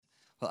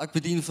Wel, ek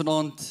bedien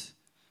vanaand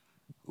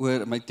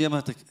oor my tema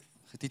het ek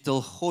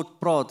getitel God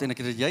praat en ek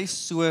het dit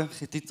juist so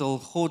getitel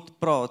God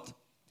praat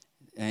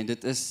en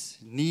dit is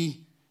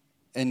nie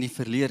in die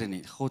verlede nie.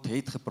 God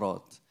het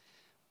gepraat.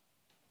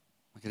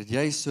 Ek het dit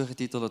juist so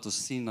getitel dat ons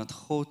sien dat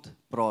God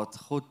praat.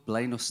 God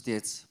bly nog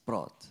steeds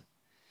praat.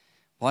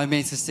 Baie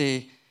mense sê,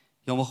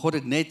 ja, maar God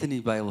het net in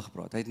die Bybel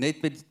gepraat. Hy het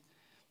net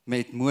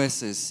met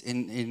Moses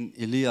en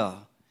Elia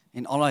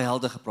en al die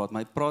helde gepraat,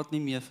 maar hy praat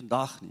nie meer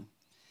vandag nie.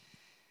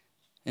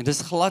 En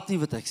dis glad nie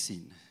wat ek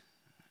sien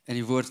in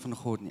die woord van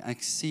God nie. Ek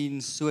sien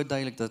so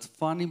duidelik dat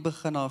van die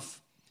begin af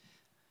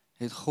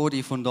het God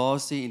die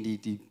fondasie en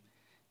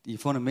die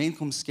fundament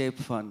kom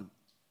skep van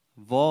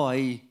waar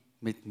hy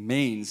met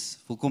mens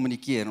wil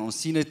kommunikeer. En ons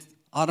sien dit,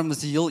 Adam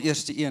is die heel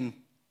eerste een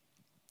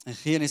in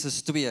Genesis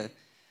 2,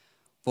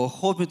 waar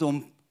God met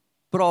hom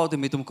praat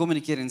en met hom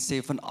kommunikeer en sê,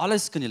 van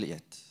alles kan julle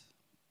eet,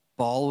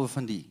 behalwe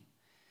van die.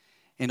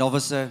 En daar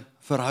was 'n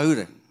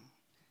verhouding.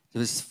 Dit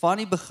was van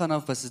die begin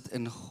af was dit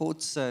in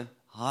God se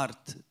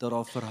hart dat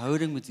daar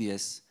verhouding moet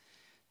wees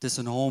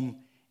tussen hom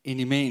en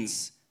die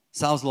mens.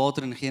 Selfs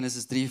later in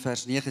Genesis 3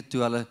 vers 9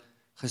 toe hulle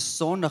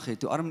gesondig het,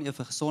 toe Adam en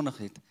Eva gesondig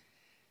het,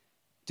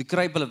 toe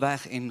kruip hulle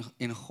weg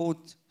en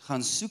God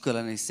gaan soek hulle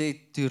en hy sê,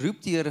 toe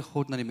roep die Here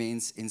God na die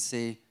mens en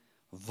sê,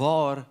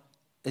 waar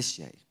is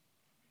jy?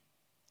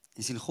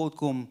 Jy sien, God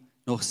kom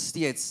nog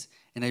steeds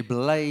en hy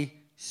bly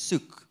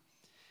soek.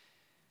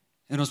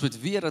 En ons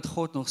moet weet dat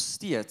God nog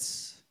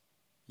steeds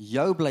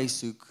jou bly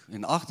soek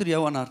en agter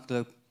jou aan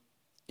hardloop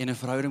en 'n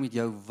verhouding met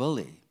jou wil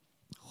hê.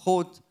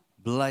 God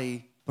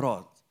bly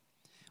praat.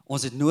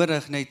 Ons het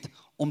nodig net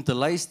om te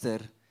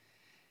luister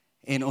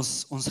en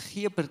ons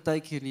gee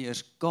partykeer nie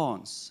eers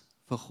kans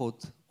vir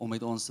God om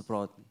met ons te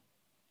praat nie.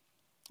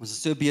 Ons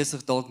is so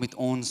besig dalk met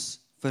ons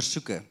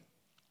versoeke.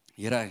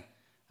 Here,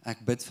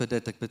 ek bid vir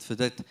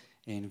dit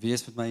en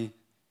wees met my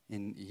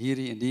en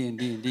hierdie en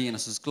die en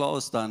as ons klaar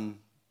is dan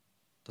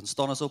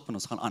staan ons op en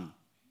ons gaan aan.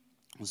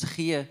 Ons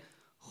gee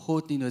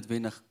God nie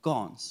noodwendig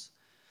kans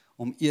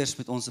om eers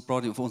met ons te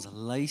praat of ons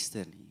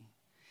luister nie.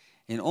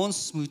 En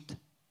ons moet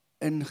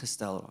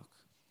ingestel raak.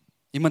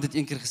 Iemand het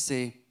eendag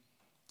gesê,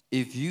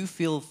 if you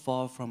feel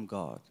far from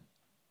God,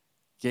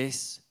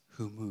 guess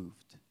who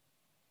moved?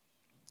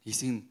 Jy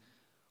sien,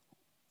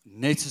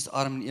 net soos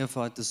Adam en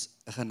Eva het is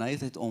 'n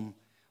geneigtheid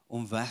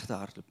om weg te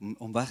hardloop,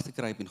 om weg te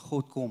kruip en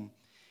God kom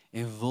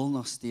en wil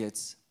nog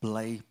steeds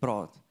bly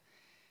praat.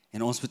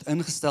 En ons moet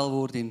ingestel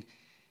word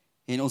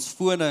en ons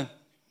fone,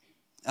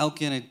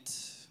 elkeen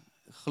het,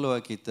 glo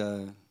ek het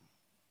 'n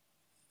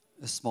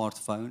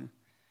smartphone,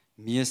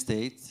 meeste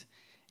het,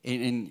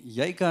 en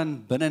jy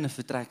kan binne in 'n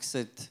vertrek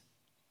sit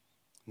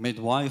met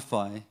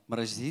wifi, maar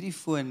as hierdie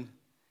foon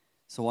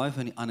se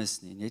wifi nie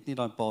anders nie, en jy het nie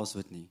daai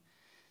password nie,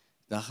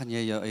 dan gaan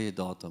jy jou eie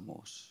data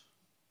mors.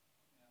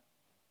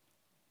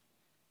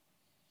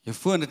 Jou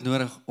foon het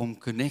nodig om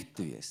connect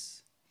te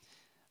wees.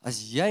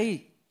 As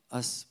jy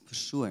as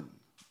persoon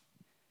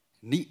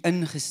nie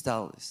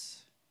ingestel is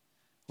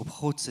op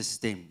God se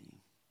stem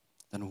nie,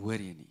 dan hoor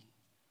jy nie.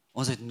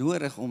 Ons het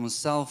nodig om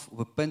onsself op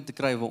 'n punt te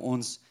kry waar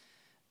ons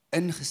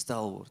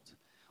ingestel word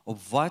op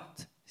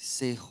wat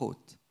sê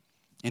God.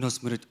 En ons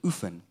moet dit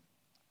oefen.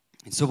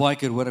 En so baie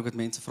keer hoor ek wat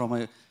mense vra my,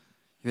 jy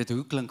weet,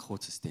 hoe klink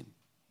God se stem?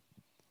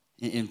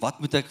 En wat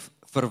moet ek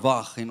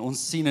verwag? En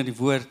ons sien in die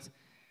woord,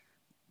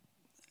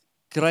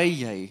 kry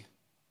jy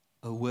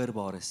 'n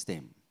hoorbare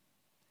stem.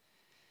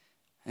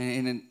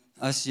 En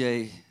as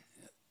jy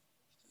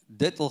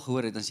dit al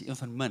gehoor het, dan is jy een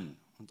van min.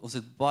 Want ons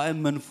het baie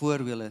min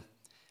voorbeelde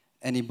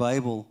in die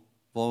Bybel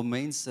waar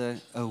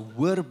mense 'n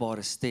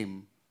hoorbare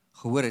stem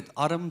gehoor het.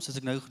 Adam, soos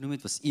ek nou genoem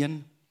het, was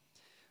een.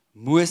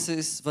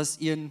 Moses was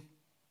een.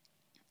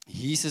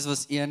 Jesus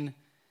was een.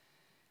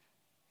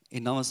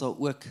 En dan was daar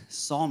ook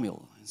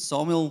Samuel. En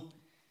Samuel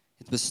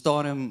het op 'n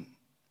stadium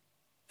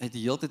het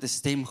die hele tyd 'n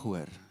stem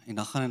gehoor. En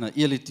dan gaan hy na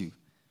Eli toe.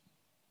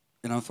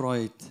 En dan vra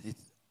hy,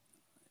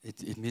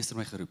 het meester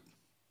my geroep.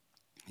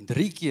 En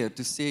 3 keer,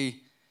 toe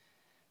sê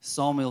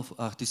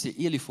toe sê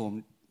Eli vir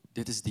hom,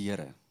 dit is die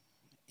Here.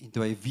 En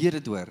toe hy weer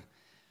dit hoor,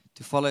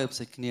 toe val hy op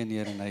sy knieë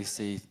neer en hy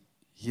sê,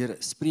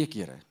 Here, spreek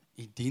Here,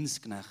 u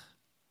dienskneg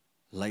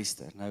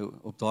luister. Nou,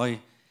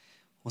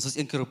 ons was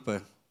een keer op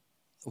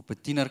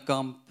 'n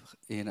tienerkamp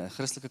en 'n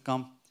Christelike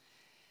kamp,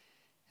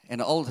 en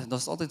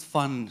daar's altyd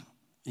fun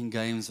en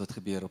games wat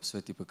gebeur op so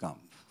 'n tipe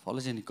kamp, veral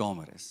as jy in die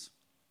kamer is.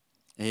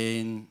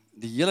 En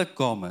die hele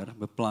kamer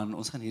beplan,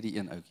 ons gaan hierdie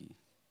een ouetjie,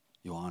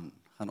 Johan,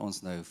 gaan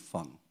ons nou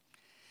vang.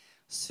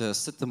 So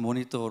sit 'n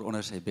monitor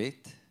onder sy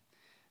bed,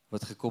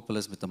 wat gekoppel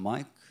is met 'n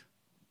mic,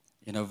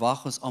 en nou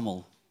wag ons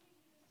almal.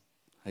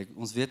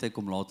 Ons weet hy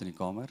kom laat in die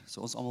kamer,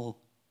 so ons almal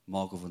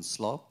maak of ons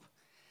slaap.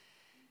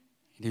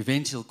 En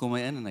eventueel kom hy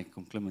in en hy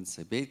kom klim in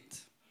sy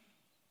bed,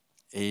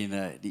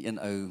 en die een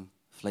ou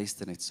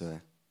fluister net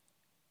so,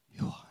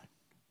 Johan.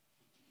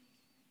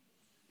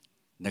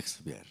 Niks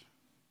gebeur.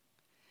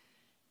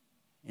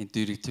 En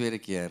toe die tweede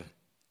keer,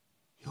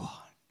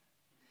 Johan.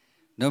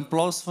 Nou in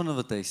plaas van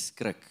wat hy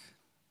skrik,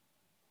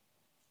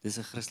 dis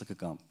 'n Christelike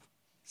kamp,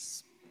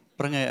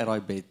 spring hy uit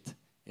daai bed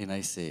en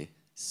hy sê,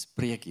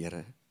 Spreek,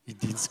 Here, die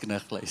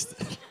diensknegt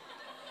luister.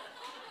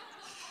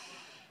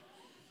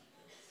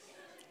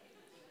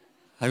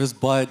 Hy was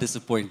baie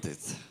disappointed.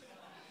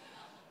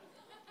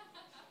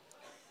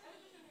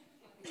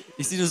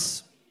 Jy sien dus,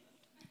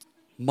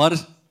 maar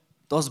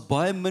daar's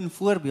baie min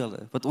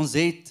voorbeelde wat ons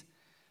het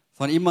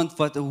van iemand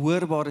wat 'n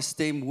hoorbare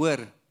stem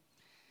hoor.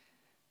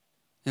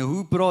 En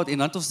hoe praat, en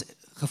dan het ons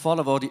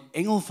gevalle waar die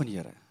engel van die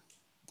Here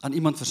aan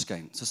iemand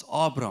verskyn, soos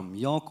Abraham,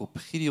 Jakob,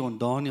 Gideon,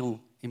 Daniel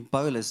en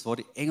Paulus, waar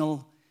die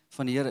engel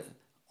van die Here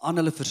aan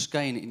hulle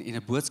verskyn en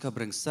 'n boodskap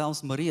bring,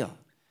 selfs Maria,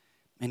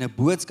 en 'n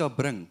boodskap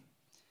bring,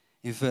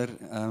 en vir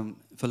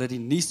hulle die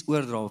nuus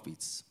oordra op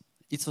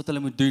iets wat hulle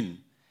moet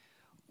doen.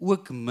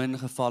 Ook min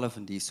gevalle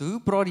van die. So hoe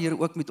praat die Here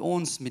ook met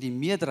ons, met die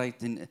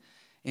meerderheid,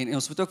 en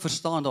ons moet ook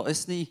verstaan, daar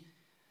is nie,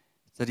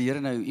 dat die Here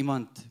nou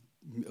iemand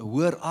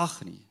hoor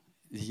ag nie.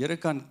 Die Here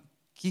kan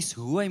kies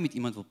hoe hy met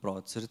iemand wil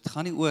praat, so dit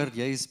gaan nie oor,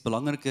 jy is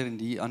belangriker en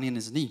die ander een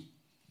is nie.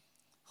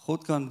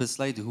 God kan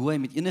besluit hoe hy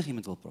met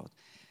enigiemand wil praat.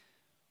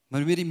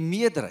 Maar met die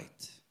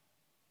meerderheid,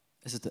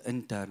 is dit 'n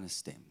interne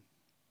stem.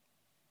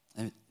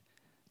 En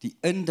die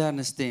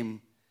interne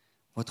stem,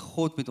 wat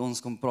God met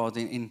ons kan praat,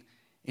 en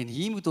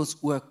hier moet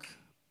ons ook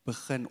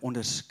begin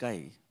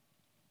onderskei.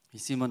 Jy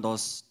sien, want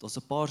daar's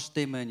 'n paar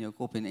stemme in jou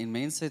kop, en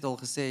mense het al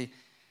gesê, jy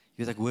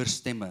weet, ek hoor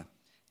stemme,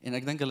 en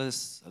ek dink hulle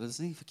is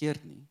nie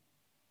verkeerd nie,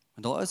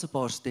 want daar is 'n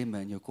paar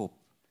stemme in jou kop,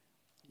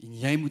 en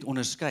jy moet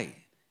onderskei,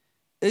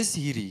 is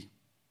hierdie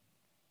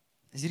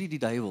die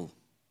duiwel,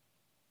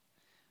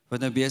 wat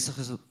nou besig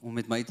is om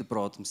met my te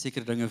praat, om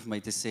sekere dinge vir my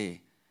te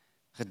sê,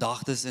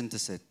 gedagtes in te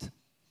sit,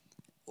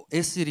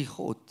 is hierdie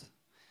God,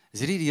 is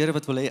hierdie die Here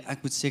wat wil hê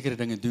ek moet sekere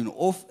dinge doen,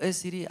 of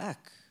is hierdie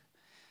ek?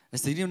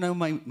 Is hierdie nou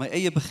my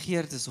eie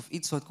begeertes, of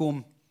iets wat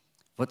kom,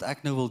 wat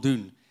ek nou wil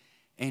doen,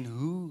 en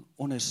hoe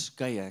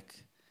onderskei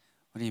ek,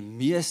 want die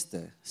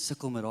meeste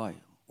sukkel met daai,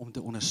 om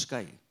te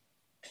onderskei,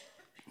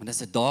 want dit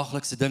is 'n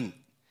daaglikse ding,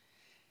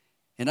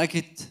 en ek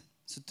het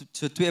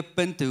so 2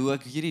 punte, hoe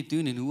ek hierdie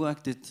doen, en hoe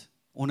ek dit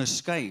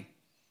onderskei.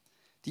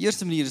 Die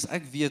eerste manier is,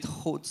 ek weet,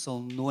 God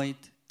sal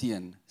nooit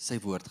teen sy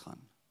woord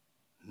gaan,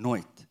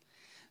 nooit.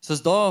 So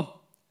as daar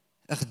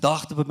 'n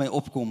gedagte by my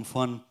opkom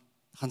van,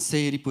 gaan sê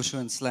hierdie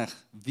persoon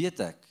sleg, weet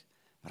ek,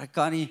 maar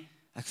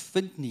ek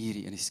vind nie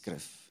hierdie in die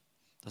skrif,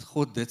 dat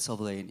God dit sal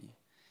wil hê nie.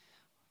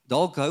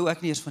 Dalk hou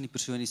ek nie eers van die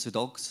persoon nie, so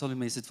dalk sal die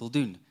mense dit wil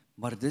doen,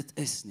 maar dit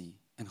is nie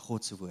in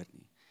God se woord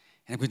nie.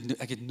 En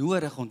ek het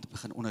nodig om te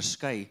begin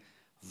onderskei,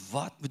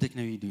 wat moet ek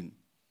nou hier doen?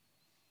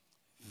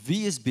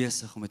 Wie is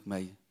besig om met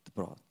my te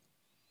praat?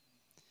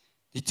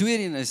 Die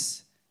tweede een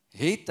is,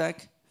 het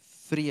ek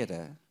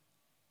vrede,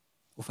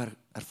 of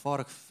ervaar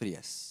ek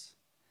vrees?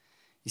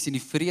 Jy sien,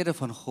 die vrede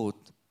van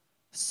God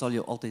sal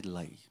jou altyd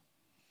lei.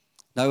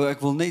 Nou,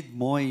 ek wil net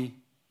mooi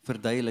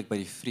verduidelik by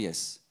die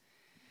vrees.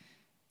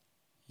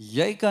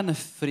 Jy kan 'n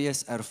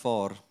vrees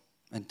ervaar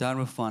in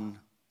terme van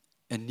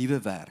 'n nuwe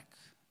werk,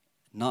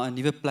 na 'n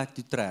nuwe plek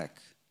toe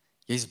trek.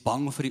 Jy's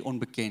bang vir die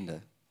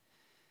onbekende,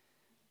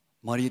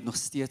 maar jy het nog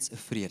steeds 'n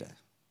vrede.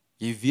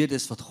 Jy weet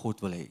dis wat God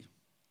wil hê.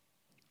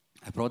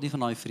 Ek praat nie van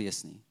daai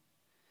vrees nie.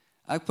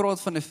 Ek praat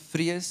van 'n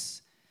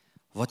vrees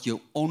wat jou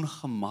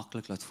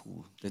ongemaklik laat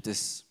voel. Dit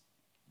is,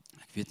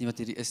 ek weet nie wat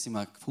hierdie is nie,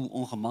 maar ek voel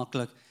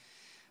ongemaklik.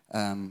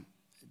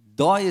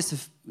 Daai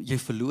is, jy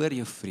verloor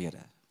jou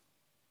vrede.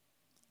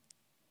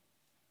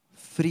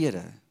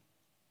 Vrede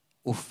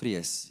of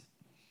vrees.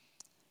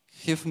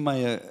 Geef vir my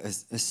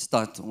 'n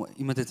stad,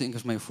 iemand het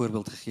eendag vir my 'n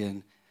voorbeeld gegee,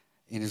 en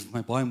dit is vir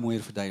my baie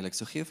mooier verduidelik.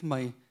 So geef vir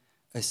my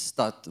 'n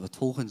stad wat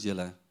volgens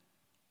julle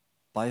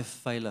baie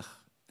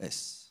veilig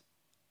is.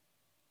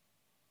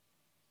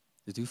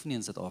 Dit hoef nie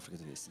in Suid-Afrika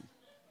te wees nie.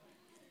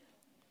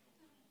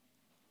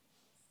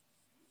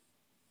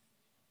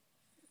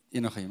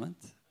 Enige iemand?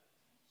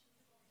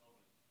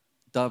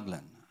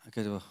 Dublin. Ek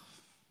het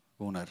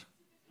wonder.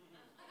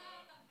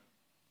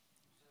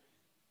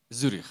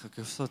 Zurich. Ek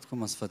het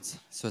kom ons vat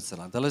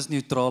Switserland. Hulle is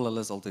neutraal, hulle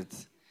is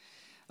altyd.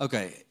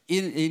 Okay,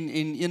 en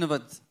ene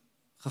wat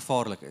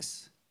gevaarlik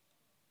is.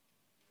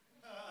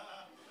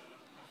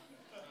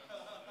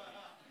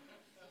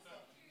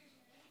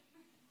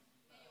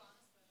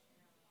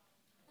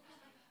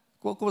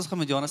 Kom ons gaan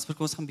met Johannesburg,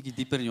 kom ons gaan 'n bietjie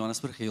dieper in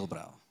Johannesburg,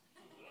 Heilbron.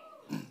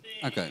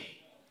 Okay.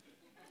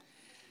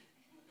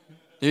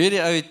 Jy weet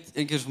die ou het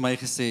een keer vir my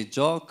gesê,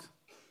 Jacques,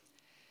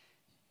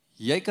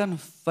 jy kan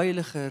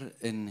veiliger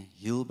in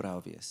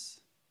Heilbron wees,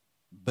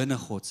 binne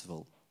God se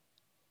wil,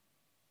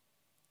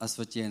 as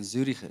wat jy in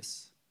Zurich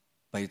is,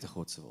 buite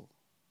God se wil.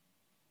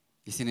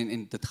 Jy sien,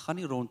 en dit gaan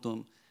nie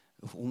rondom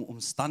om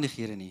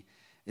omstandighede nie,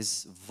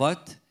 is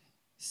wat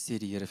sê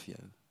die Here vir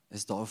jou?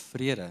 Is daar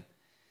vrede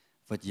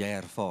wat jy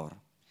ervaar?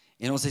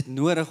 En ons het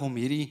nodig om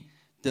hierdie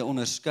te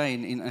onderskei,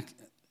 en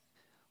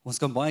ons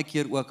kan baie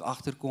keer ook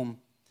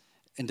agterkom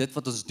in dit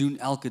wat ons doen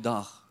elke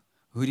dag,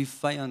 hoe die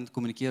vyand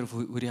kommunikeer, of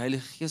hoe die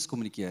Heilige Gees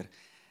kommunikeer.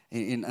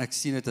 En ek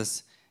sien dit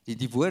as,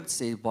 die woord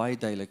sê baie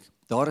duidelik,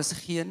 daar is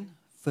geen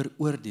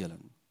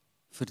veroordeling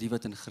vir die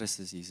wat in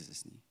Christus Jesus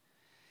is nie.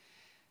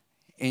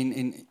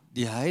 En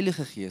die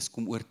Heilige Gees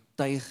kom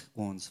oortuig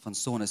ons van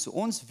sonde. So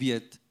ons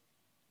weet,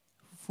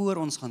 voor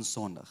ons gaan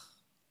sondig,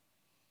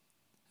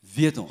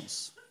 weet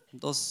ons,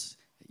 want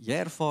jy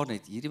ervaar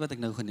net, hierdie wat ek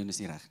nou gaan doen is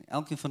nie reg nie.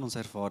 Elkeen van ons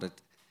ervaar dit,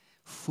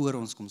 voor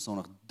ons kom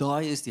sondig.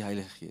 Daai is die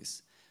Heilige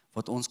Gees,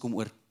 wat ons kom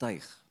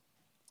oortuig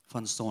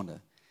van sonde.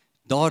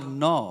 Wat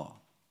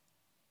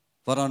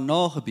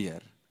daarna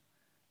gebeur,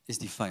 is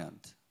die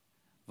vyand,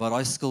 wat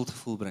daai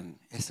skuldgevoel bring.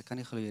 Ek kan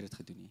nie glo jy het dit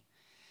gedoen nie.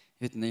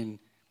 Jy weet,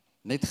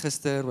 net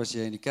gister was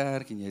jy in die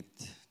kerk, en jy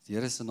het die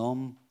Here se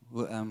naam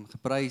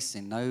geprys,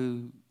 en nou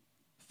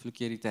vloek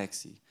jy die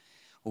taxi.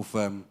 Of,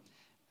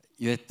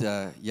 jy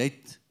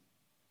het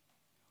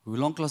hoe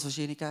lank was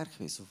jy in die kerk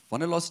gewees? Of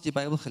wanneer laas het jy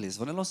Bybel gelees?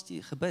 Wanneer laas het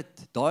jy gebid?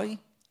 Daai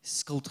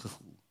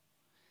skuldgevoel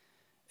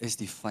is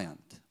die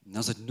vyand. En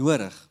dan is dit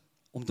nodig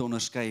om te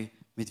onderskei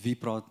met wie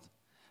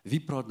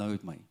praat nou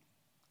met my.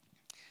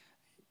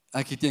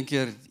 Ek het een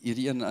keer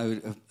hierdie een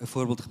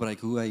voorbeeld gebruik,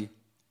 hoe hy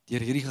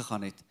deur hierdie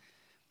gegaan het.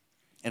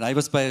 En hy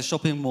was by 'n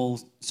shopping mall,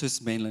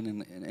 soos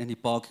Menlyn, in die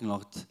parking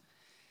lot.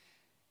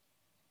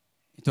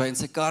 En toe hy in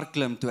sy kar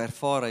klim, toe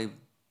ervaar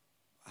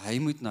hy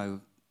moet nou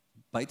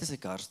buite sy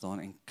kar staan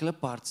en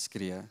kliphard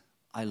skree,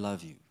 I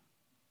love you.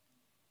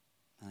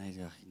 En hy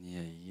dacht,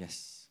 nee,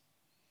 yes.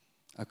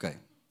 Okay,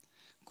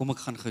 kom ek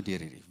gaan gou deur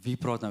hierdie. Wie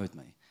praat nou met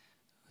my?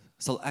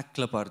 Sal ek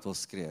kliphard wil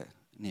skree?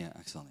 Nee,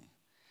 ek sal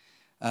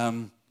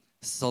nie.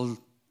 Sal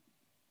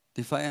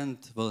die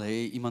vyand wil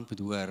hê iemand moet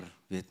hoor,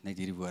 weet net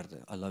hierdie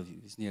woorde, I love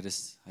you. Nee,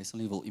 hy sal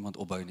nie wil iemand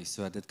opbou nie,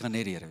 so dit kan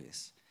net die Here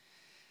wees.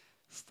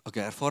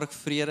 Okay, ervaar ek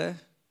vrede?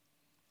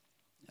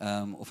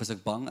 Of is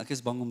ek bang? Ek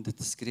is bang om dit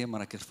te skree,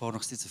 maar ek ervaar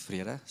nog steeds 'n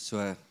vrede.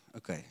 So,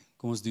 okay,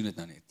 kom ons doen dit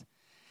nou net.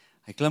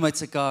 Hy klim uit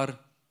sy kar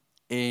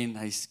en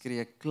hy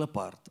skree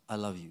kliphard, I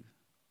love you.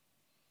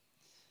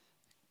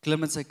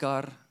 Klim in sy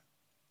kar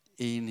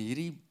en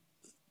hierdie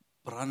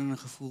brandende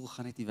gevoel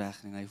gaan net nie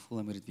weg nie, en hy voel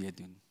hy moet dit weer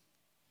doen.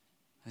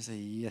 Hy sê,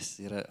 yes,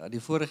 Here, die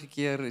vorige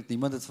keer het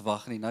niemand dit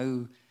verwag nie,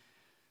 nou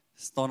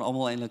staan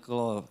almal eintlik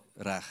al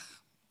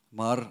reg,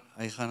 maar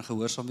hy gaan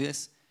gehoorsaam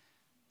wees.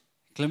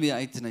 Klim weer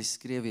uit en hy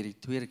skree weer die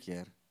tweede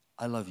keer,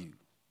 I love you.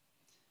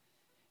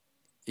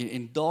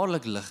 En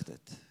dadelik lig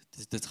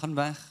dit gaan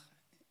weg,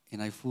 en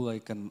hy voel hy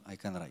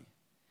kan ry.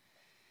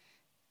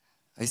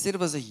 Hy sê dit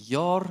was 'n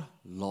jaar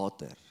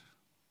later,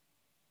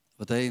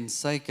 wat hy in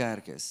sy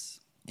kerk is,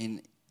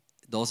 en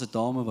daar's 'n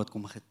dame wat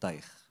kom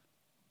getuig.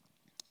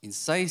 En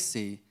sy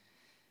sê,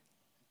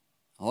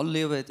 haar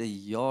lewe het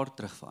 'n jaar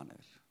terug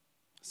verander.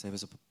 Sy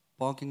was op 'n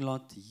parking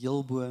lot,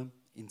 heel bo,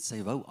 en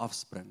sy wou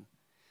afspring.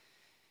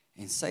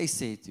 En sy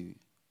sê toe,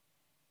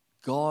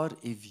 God,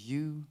 if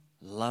you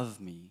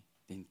love me,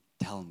 then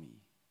tell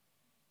me.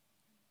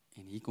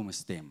 En hier kom 'n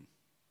stem.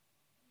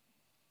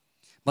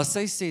 Maar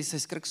sy sê, sy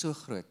skrik so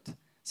groot,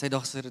 sy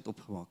dag sy het dit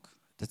opgemaak,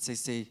 dat sy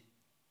sê,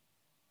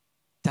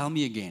 tell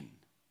me again.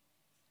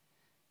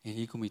 En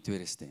hier kom die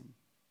tweede stem.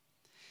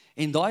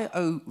 En daai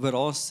ou waar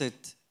haar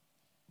sit,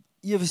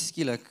 ewe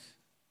skielik,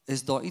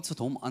 is daar iets wat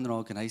hom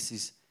aanraak, en hy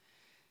sê,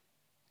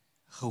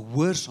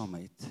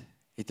 gehoorsaamheid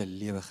het 'n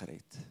lewe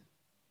gered.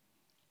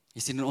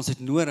 Jy sien, ons het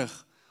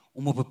nodig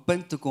om op 'n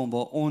punt te kom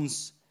waar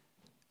ons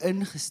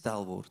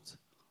ingestel word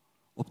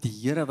op die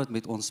Here wat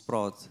met ons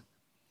praat,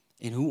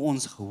 en hoe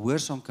ons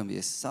gehoorsaam kan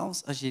wees,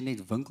 selfs as jy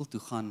net winkel toe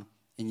gaan,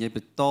 en jy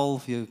betaal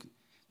vir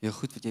jou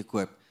goed wat jy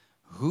koop,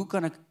 hoe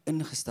kan ek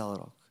ingestel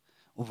raak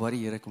op wat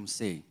die Here kom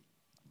sê?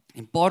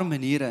 En paar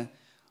maniere,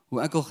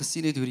 hoe ek al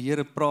gesien het hoe die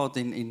Here praat,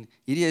 en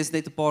hierdie is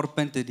net 'n paar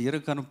punte, die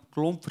Here kan op 'n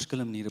klomp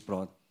verskillende maniere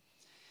praat.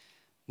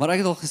 Maar ek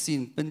het al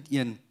gesien, punt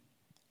 1,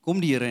 kom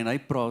die Here en hy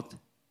praat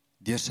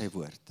deur sy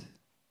woord.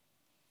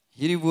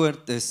 Hierdie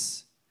woord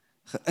is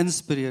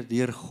geïnspireer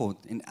deur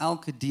God, en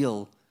elke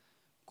deel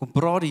kom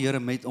praat die Here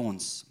met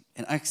ons.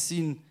 En ek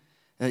sien,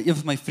 een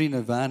van my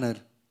vriende,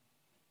 Werner,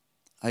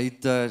 hy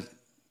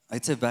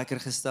het sy wekker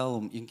gestel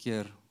om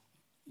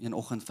een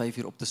oggend 5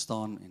 uur op te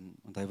staan,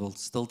 want hy wil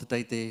stilte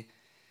tyd hê,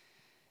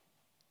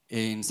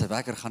 en sy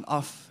wekker gaan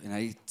af, en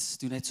hy is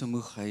toe net so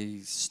moeg,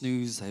 hy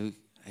snooze, hy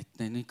het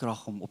nie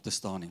krag om op te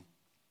staan nie.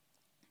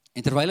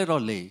 En terwyl hy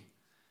daar lê,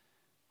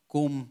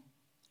 kom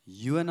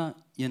Jona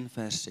 1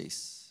 vers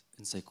 6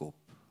 in sy kop.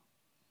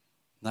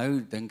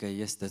 Nou dink hy,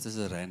 yes, dit is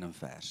 'n random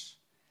vers.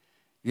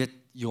 Jy weet,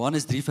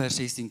 Johannes 3 vers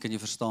 16 kan jy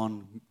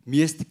verstaan,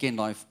 meeste ken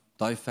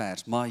daai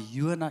vers, maar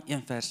Jona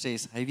 1 vers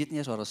 6, hy weet nie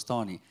eens waar daar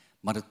staan nie,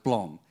 maar dit pla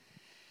hom.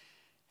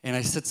 En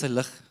hy sit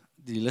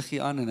die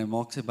liggie aan, en hy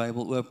maak sy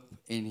Bybel oop,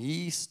 en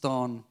hier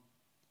staan,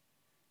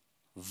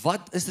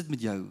 wat is dit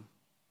met jou?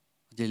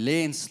 Dat jy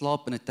lê en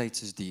slaap in 'n tyd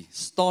soos die,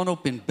 staan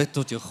op en bid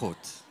tot jou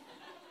God.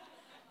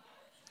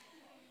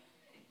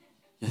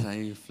 Ja,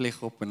 hy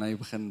vlieg op en hy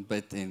begin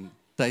bid en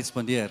tyd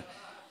spandeer.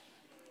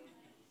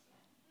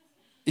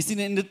 Jy sien,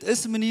 en dit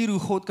is 'n manier hoe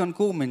God kan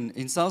kom,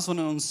 en selfs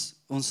wanneer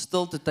ons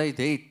stilte tyd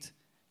het,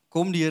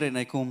 kom die Here en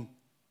hy kom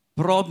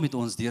praat met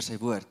ons deur sy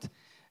woord.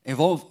 En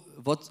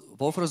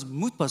waarvoor ons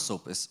moet pas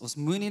op is, ons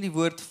moet nie die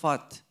woord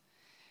vat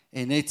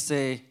en net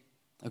sê,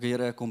 okay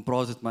Here, kom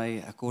praat met my,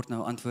 ek kort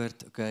nou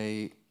antwoord,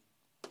 okay,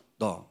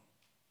 daar.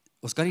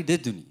 Ons kan nie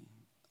dit doen nie,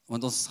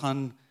 want ons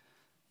gaan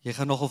jy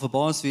gaan nogal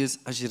verbaas wees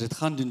as jy dit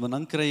gaan doen, want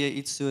dan kry jy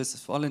iets soos,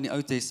 veral in die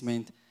Ou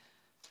Testament,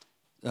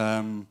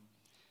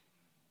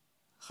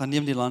 gaan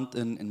neem die land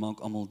in en maak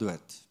almal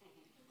dood.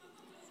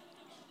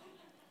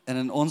 En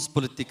in ons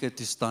politieke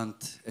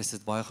toestand is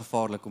dit baie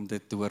gevaarlik om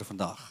dit te hoor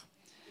vandag.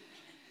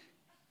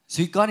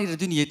 So jy kan nie dit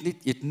doen, jy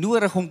het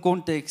nodig om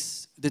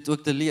konteks dit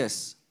ook te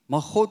lees.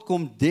 Maar God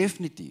kom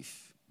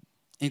definitief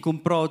en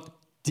kom praat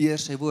deur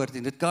sy woord.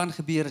 En dit kan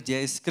gebeur dat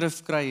jy 'n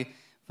skrif kry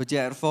wat jy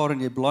ervaar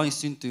en jy blaai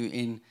soontoe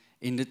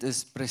en dit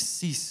is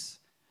presies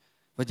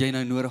wat jy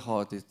nou nodig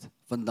gehad het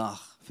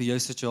vandag vir jou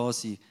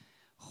situasie.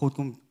 God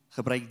kom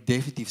gebruik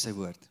definitief sy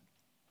woord.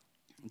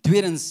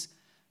 Tweedens,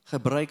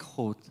 gebruik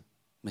God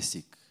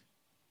musiek.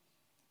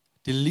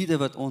 Die liede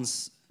wat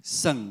ons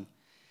sing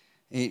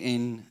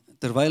en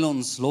terwyl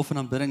ons lof en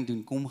aanbidding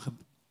doen, kom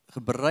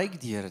gebruik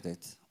die Here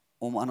dit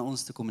om aan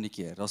ons te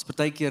kommunikeer. Daar's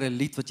partykeer 'n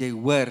lied wat jy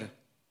hoor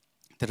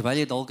terwyl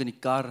jy dalk in die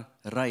kar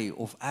ry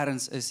of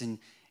ergens is en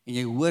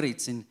jy hoor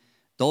iets en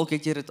dalk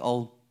het jy dit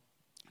al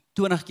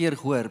 20 keer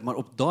gehoor, maar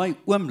op daai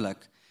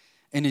oomblik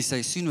in die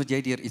seisoen wat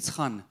jy deur iets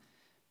gaan,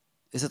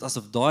 is dit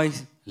asof daai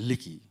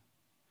liedjie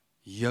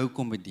jou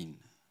kom bedien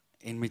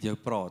en met jou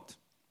praat.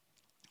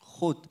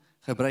 God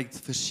gebruik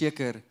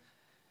verseker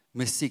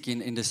musiek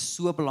en dis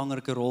so 'n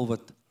belangrike rol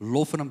wat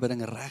lof en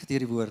aanbidding reg deur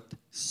die woord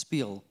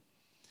speel.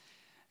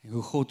 En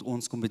hoe God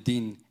ons kom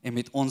bedien en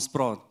met ons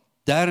praat.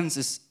 Derdens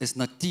is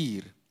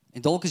natuur.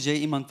 En dalk is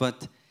jy iemand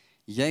wat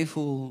jy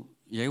voel,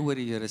 jy hoor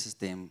die Here se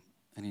stem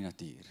in die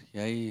natuur.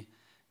 Jy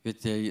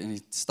weet jy in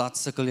die stad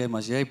sukkel jy, maar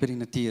as jy by die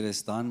natuur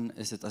is, dan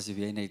is dit asof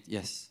jy net,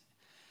 yes,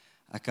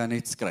 ek kan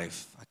net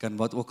skryf, ek kan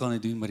wat ook al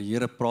net doen, maar die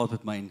Here praat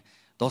met my. En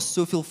daar's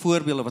soveel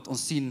voorbeelde wat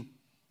ons sien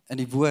in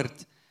die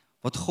woord,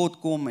 wat God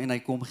kom en hy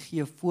kom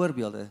gee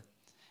voorbeelde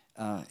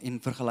en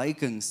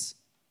vergelykings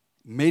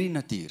met die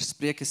natuur.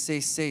 Spreuke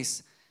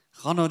 6:6,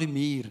 gaan na die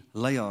muur,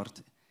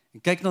 luiaard, en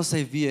kyk na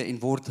sy weë en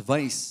word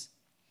wys,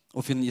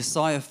 of in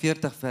Jesaja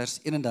 40 vers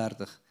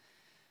 31,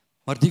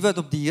 maar die wat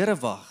op die Here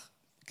wag,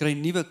 kry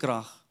nuwe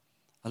krag,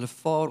 hulle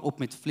vaar op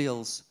met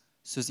vleuels,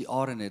 soos die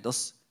arende.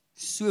 Daar's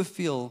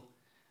soveel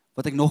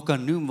wat ek nog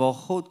kan noem, waar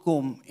God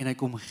kom en hy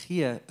kom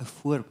gee 'n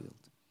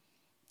voorbeeld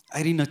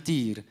uit die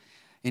natuur,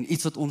 en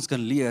iets wat ons kan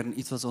leer, en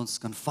iets wat ons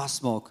kan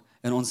vasmaak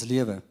in ons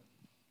lewe.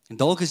 En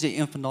dalk is jy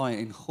een van daai,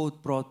 en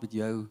God praat met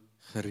jou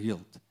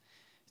gereeld,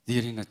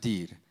 deur die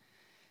natuur.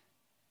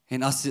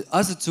 En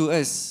as dit so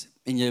is,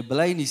 en jy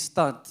bly in die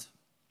stad,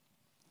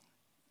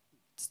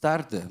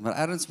 sterkte, maar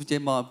ergens moet jy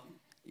maar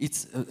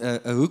iets,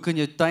 'n hoek in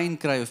jou tuin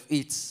kry of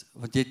iets,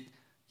 want jy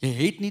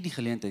het nie die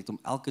geleentheid om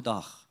elke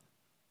dag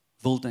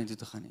wildtuin toe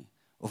te gaan nie,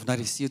 of na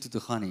die see toe te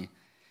gaan nie,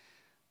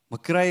 maar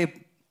kry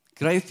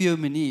vir jou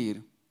 'n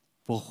manier,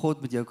 waar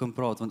God met jou kan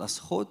praat, want as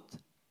God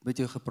met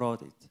jou gepraat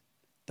het,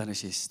 dan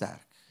is jy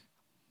sterk.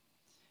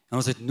 En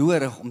ons het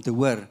nodig om te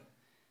hoor,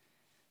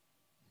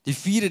 die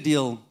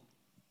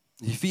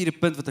vierde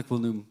punt wat ek wil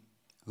noem,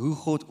 hoe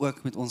God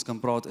ook met ons kan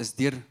praat, is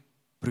deur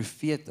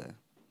profete,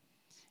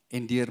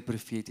 en deur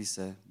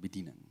profetiese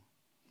bediening.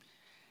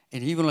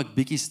 En hier wil ek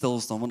bietjie stil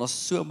staan, want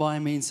daar's so baie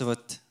mense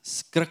wat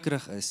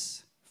skrikkerig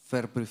is,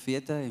 vir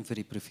profete en vir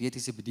die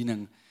profetiese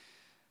bediening.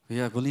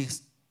 Ja, ek wil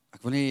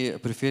nie 'n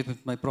profeet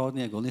met my praat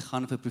nie, ek wil nie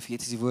gaan vir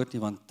profetiese woord nie,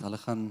 want hulle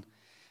gaan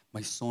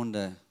my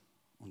sonde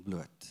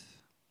ontbloot.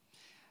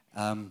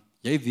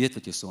 Jy weet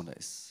wat jou sonde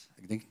is.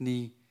 Ek dink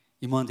nie,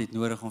 iemand het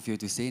nodig om vir jou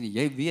te sê nie,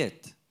 jy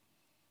weet.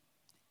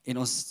 En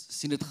ons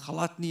sien dit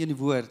glad nie in die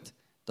woord,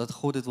 dat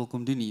God dit wil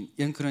kom doen nie.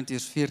 1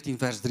 Korintiërs 14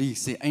 vers 3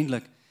 sê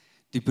eintlik,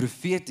 die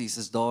profeties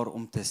is daar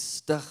om te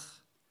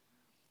stig,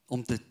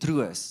 om te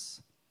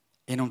troos,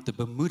 en om te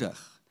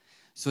bemoedig.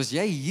 So as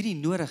jy hierdie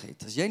nodig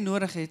het, as jy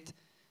nodig het,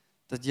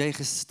 dat jy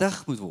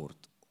gestig moet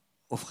word,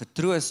 of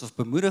getroos of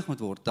bemoedig moet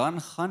word,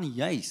 dan gaan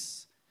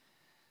juis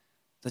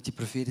dat jy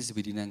profetiese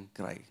bediening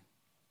kry.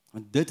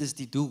 Want dit is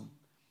die doel.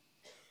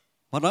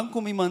 Maar dan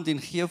kom iemand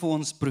en gee vir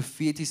ons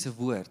profetiese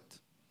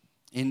woord.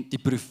 En die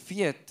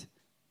profeet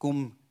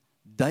kom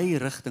dui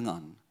rigting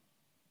aan.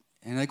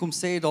 En hy kom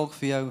sê dalk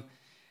vir jou,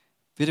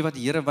 weet jy wat,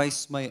 die Here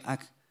wys my,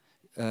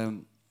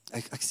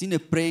 ek sien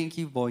 'n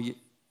prentjie waar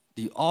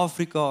die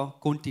Afrika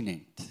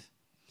kontinent.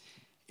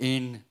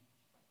 En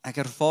ek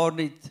ervaar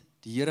net,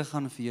 die Here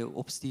gaan vir jou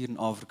opstuur in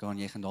Afrika en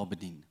jy gaan daar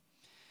bedien.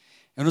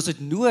 En ons het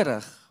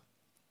nodig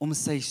om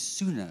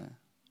seisoene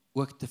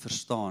ook te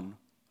verstaan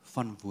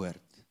van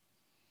woord.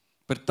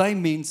 Party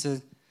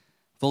mense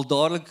wil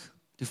dadelik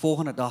die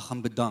volgende dag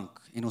gaan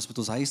bedank en ons moet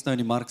ons huis nou in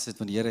die mark sit,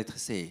 want die Here het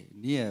gesê,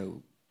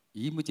 nee,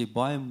 hier moet jy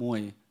baie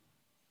mooi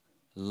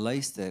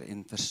luister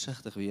en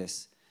versigtig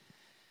wees.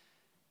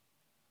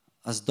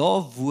 As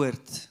daar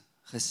woord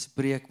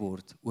gespreek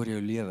word oor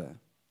jou lewe,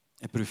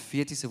 'n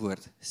profetiese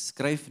woord,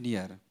 skryf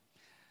neer,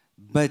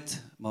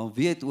 bid, maar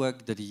weet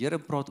ook dat die Here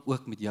praat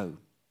ook met jou.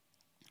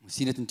 Ons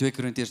sien dit in 2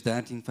 Korintiërs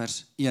 13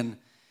 vers 1,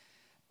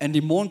 in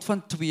die mond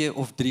van 2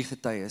 of 3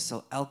 getuies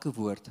sal elke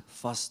woord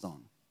vas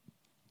staan.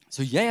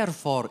 So jy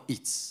ervaar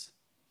iets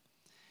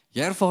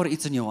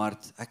in jou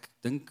hart, ek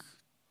dink,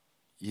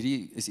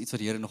 hierdie is iets wat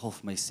die Here nogal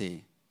vir my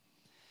sê,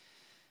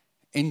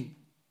 en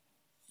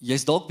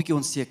jy's dalk bietjie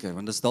onseker,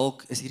 want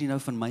is hierdie nou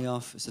van my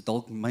af, is dit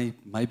dalk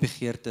my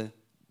begeerte,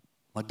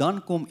 maar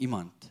dan kom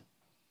iemand,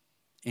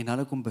 en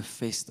hulle kom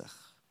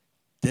bevestig,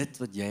 dit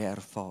wat jy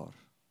ervaar.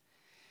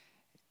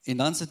 En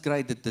dan sit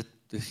kry, dit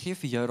gee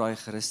vir jou daai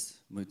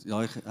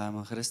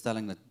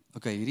geruststelling, dat,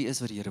 okay, hierdie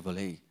is wat die Here wil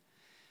hê.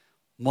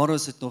 Maar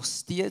ons het nog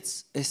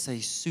steeds 'n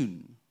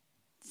seisoen,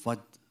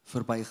 wat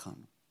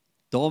verbygaan.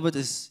 Dawid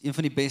is een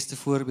van die beste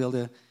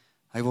voorbeelde,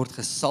 hy word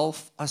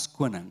gesalf as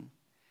koning,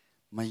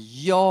 maar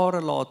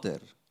jare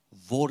later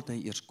word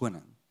hy eers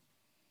koning.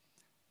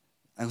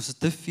 En ons het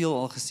te veel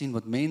al gesien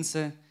wat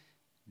mense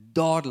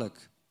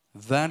dadelik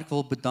werk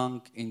wil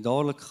bedank en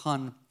dadelik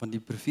gaan, want die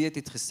profeet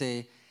het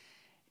gesê,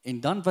 en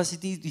dan was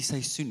dit nie die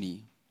seisoen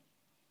nie.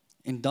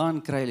 En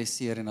dan kry hulle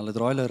seer en hulle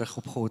draai hulle rug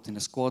op God en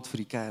is kwaad vir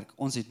die kerk.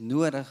 Ons het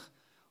nodig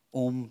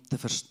om te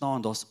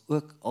verstaan, daar's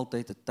ook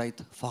altyd 'n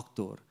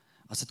tydfaktor.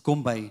 As dit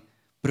kom by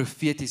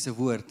profetiese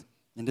woord,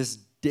 en dis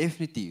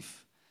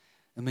definitief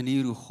 'n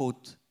manier hoe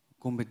God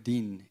kom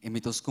bedien en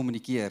met ons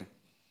kommunikeer.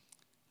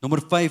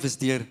 Nommer 5 is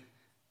deur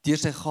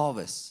sy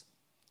gawes.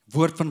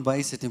 Woord van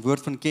wysheid en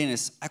woord van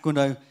kennis. Ek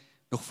onthou,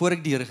 nog voor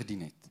ek die Here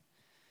gedien het,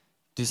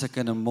 toe ek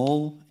in 'n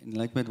mall, en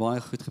lyk my het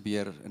baie goed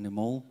gebeur in 'n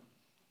mall,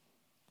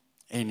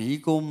 en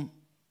hier kom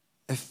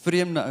 'n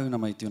vreemde ou na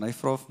my toe, en hy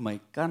vra vir my,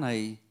 kan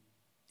hy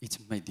iets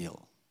met my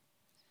deel?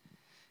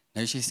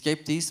 Nou is jy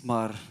skepties,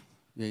 maar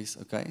jy is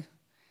okay.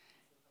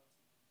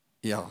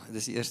 Ja,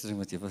 dis die eerste ding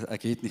wat jy,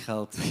 ek het nie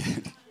geld.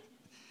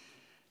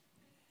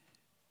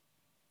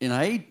 En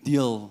hy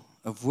deel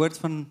 'n woord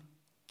van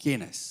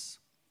kennis,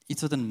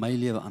 iets wat in my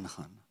lewe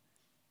aangaan,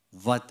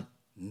 wat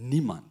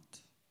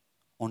niemand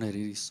onder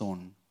hierdie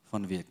son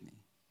van weet nie.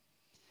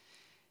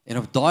 En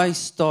op daai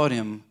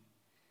stadium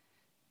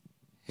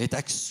het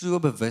ek so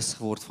bewus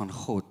geword van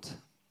God,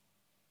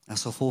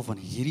 as gevolg van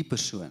hierdie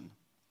persoon.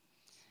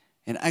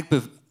 En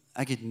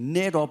ek het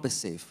net daar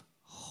besef,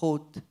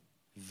 God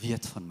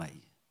weet van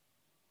my.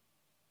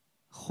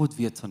 God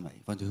weet van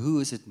my, want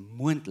hoe is dit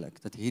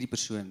moontlik dat hierdie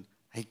persoon,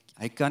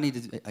 hy kan nie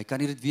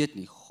dit weet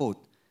nie, God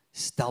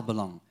stel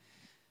belang.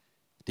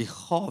 Die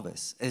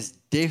gawes is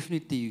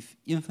definitief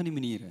een van die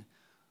maniere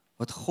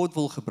wat God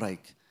wil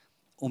gebruik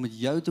om met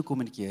jou te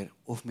kommunikeer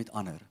of met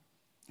ander.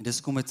 En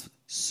dis kom dit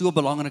so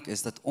belangrik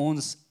is dat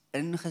ons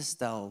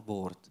ingestel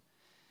word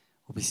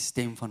op die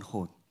stem van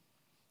God.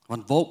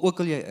 Want waar ook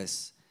al jy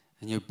is,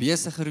 in jou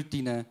besige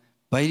roetine,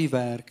 by die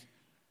werk,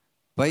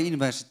 by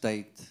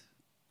universiteit,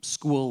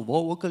 skool,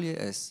 waar ook al jy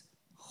is,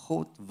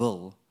 God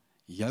wil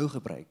jou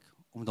gebruik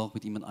om dalk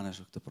met iemand anders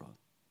ook te praat.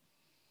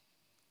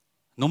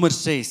 Nommer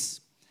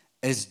 6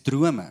 is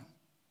drome.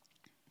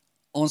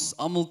 Ons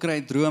almal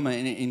kry drome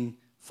en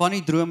van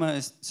die drome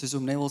is, soos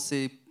om net wil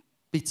sê,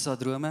 pizza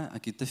drome.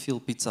 Ek het te veel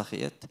pizza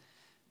geëet,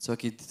 so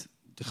ek het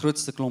die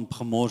grootste klomp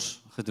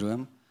gemors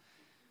gedroom.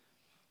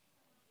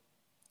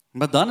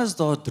 Maar dan is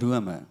daar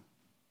drome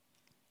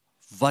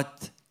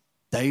wat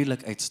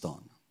duidelik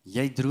uitstaan.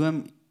 Jy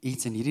droom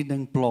iets en hierdie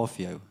ding pla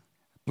vir jou.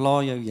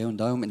 Pla jou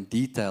onthou hom in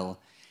detail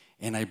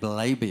en hy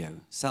bly by jou.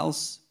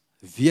 Selfs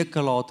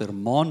weke later,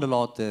 maande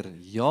later,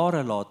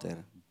 jare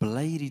later,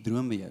 bly hierdie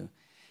droom by jou.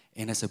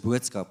 En is 'n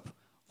boodskap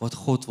wat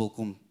God wil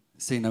kom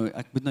sê, nou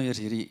ek moet nou eers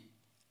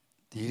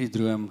hierdie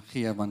droom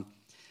gee, want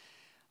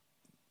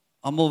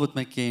almal wat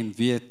my ken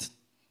weet,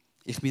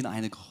 ek ben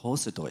eine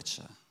große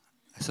Deutsche.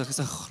 Ek is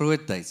 'n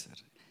groot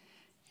Duitser.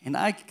 En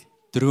ek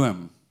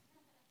droom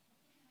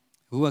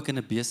hoe ek in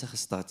 'n besige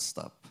stad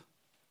stap.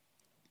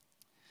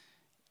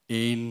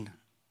 En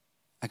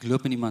ek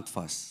loop in iemand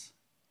vas.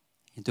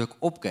 En toe ek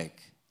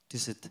opkyk, toe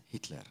sit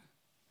Hitler.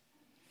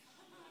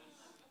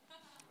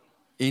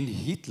 En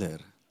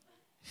Hitler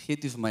gee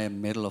toe vir my 'n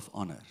Medal of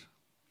Honor.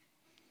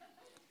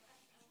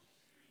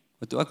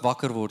 Maar toe ek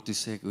wakker word, toe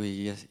sê ek, o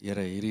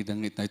Here, hierdie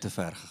ding het nou te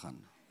ver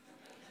gegaan.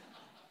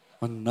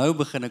 Want nou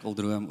begin ek al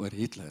droom oor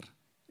Hitler.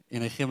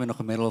 En hy gee my nog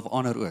 'n Medal of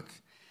Honor ook.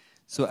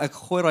 So ek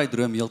gooi daai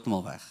droom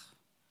heeltemal weg.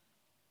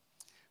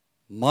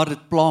 Maar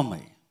dit pla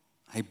my.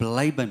 Hy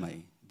bly by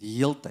my die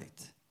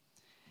heeltyd.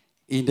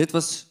 En dit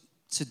was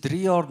so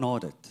 3 jaar na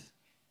dit.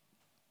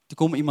 Toe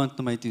kom iemand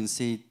na my toe en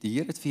sê, die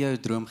Here het vir jou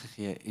 'n droom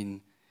gegee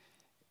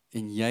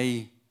en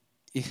jy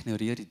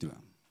ignoreer die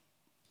droom.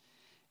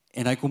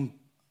 En hy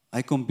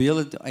kom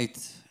beeld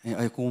uit, en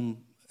hy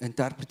kom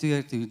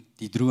interpreteer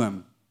die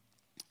droom,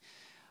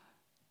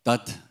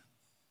 dat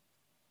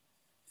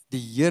die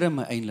Here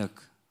my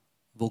eintlik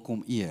wil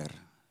kom eer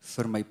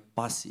vir my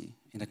passie,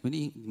 en ek moet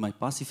nie my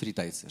passie vir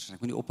die Duitsers, en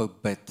ek moet nie ophou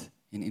bid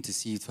en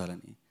intercede vir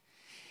hulle nie.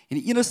 En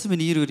die enigste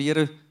manier hoe die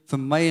Here vir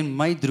my en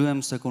my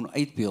droom sou kon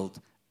uitbeeld,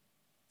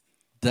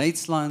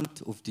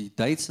 Duitsland of die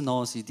Duitse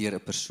nasie deur 'n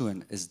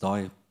persoon, is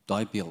daai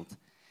beeld.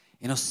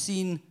 En ons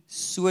sien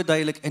so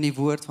duidelik in die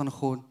woord van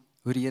God,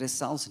 hoe die Here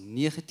selfs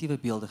negatiewe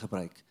beelde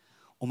gebruik,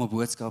 om 'n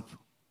boodskap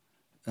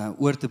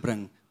oor te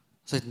bring.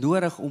 Ons het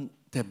nodig om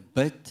te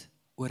bid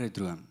oor 'n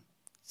droom.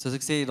 Soos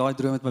ek sê, daai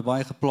droom het my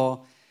baie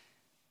gepla,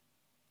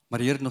 maar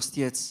die Here het nog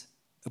steeds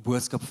 'n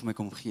boodskap vir my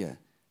kom gee.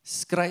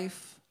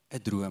 Skryf 'n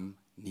droom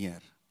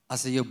neer.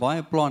 As hy jou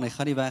baie pla en hy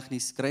gaan nie weg nie,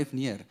 skryf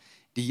neer.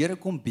 Die Here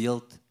kom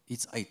beeld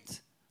iets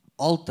uit.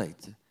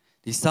 Altyd.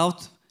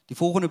 Die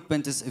volgende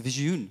punt is 'n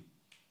visioen.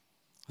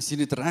 Ons sien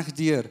dit reg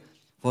deur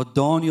waar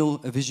Daniël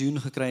 'n visioen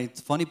gekry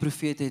het, van die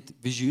profete het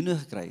visioene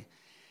gekry.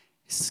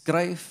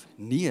 Skryf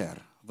neer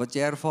wat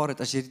jy ervaar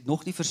het. As jy dit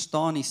nog nie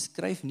verstaan nie,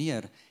 skryf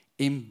neer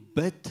en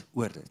bid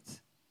oor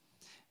dit.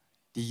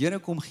 Die Here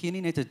kom gee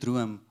nie net 'n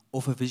droom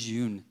of 'n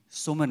visioen,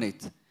 sommer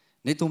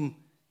net om,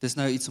 dis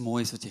nou iets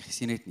moois wat jy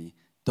gesien het nie.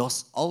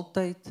 Daar's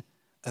altyd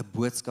 'n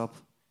boodskap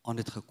aan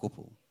dit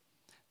gekoppel.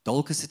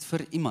 Dalk is dit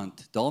vir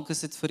iemand, dalk is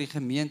dit vir die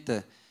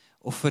gemeente,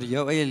 of vir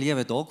jou eie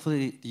lewe, dalk wil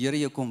die Here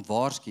jou kom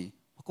waarsku.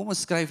 Maar kom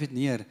ons skryf dit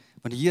neer,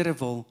 want die Here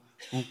wil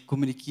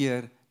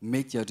kommunikeer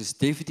met jou. Dis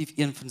definitief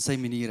een van sy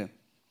maniere.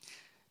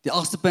 Die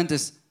 8ste punt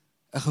is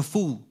 'n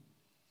gevoel.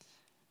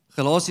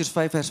 Galasiërs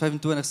 5 vers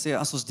 25 sê,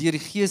 as ons deur die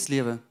Gees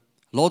lewe,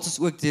 laat ons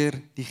ook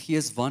deur die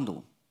Gees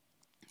wandel.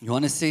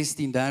 Johannes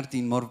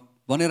 16:13, maar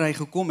wanneer hy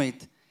gekom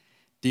het,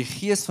 die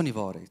Gees van die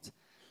waarheid,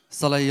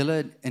 sal hy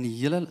julle in die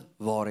hele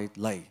waarheid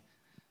lei.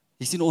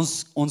 Jy sien,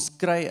 ons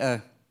kry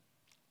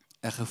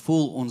 'n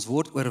gevoel, ons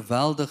word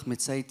oorweldig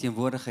met sy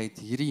teenwoordigheid,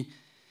 hierdie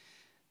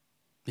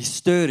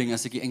stirring,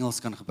 as ek die Engels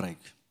kan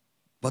gebruik,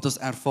 wat ons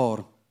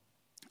ervaar.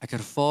 Ek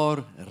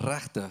ervaar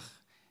regtig,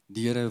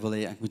 die Here wil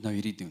hê ek moet nou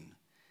hierdie doen.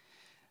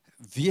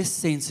 Wees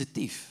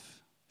sensitief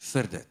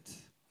vir dit.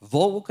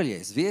 Waar ook al jy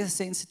is, wees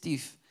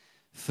sensitief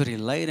vir die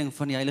leiding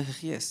van die Heilige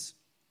Gees.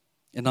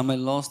 En dan my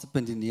laaste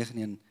punt, die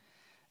 9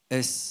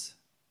 is,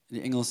 in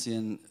die Engels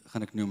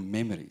gaan ek noem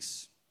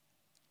memories.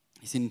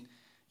 Jy sien,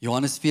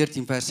 Johannes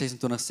 14 vers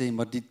 26 sê,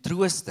 maar die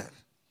Trooster,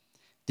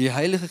 die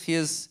Heilige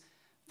Gees,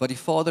 wat die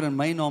Vader in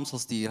my naam sal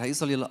stuur, hy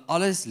sal julle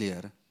alles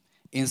leer,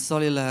 en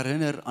sal julle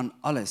herinner aan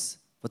alles,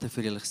 wat hy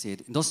vir julle gesê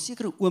het. En daar's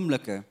sekere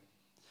oomblikke,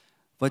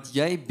 wat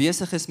jy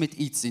besig is met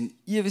iets, en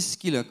ewe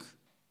skielik,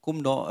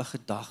 kom daar 'n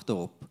gedagte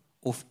op,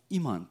 of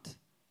iemand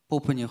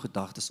pop in jou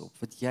gedagtes op,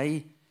 wat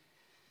jy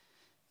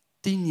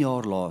 10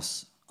 jaar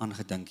laas aan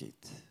gedink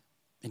het.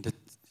 En dit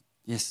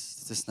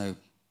is nou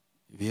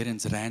weer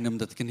eens random,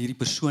 dat ek in hierdie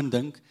persoon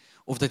dink,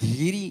 of dat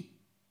hierdie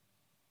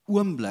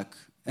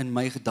oomblik in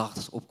my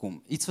gedagtes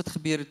opkom. Iets wat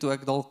gebeur het toe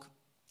ek dalk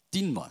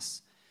 10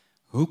 was.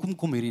 Hoekom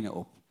kom hierdie nou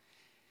op?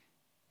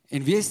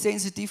 En wees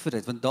sensitief vir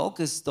dit, want dalk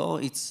is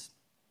daar iets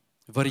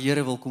wat die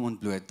Here wil kom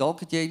ontbloot. Dalk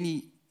het jy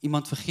nie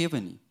iemand vergewe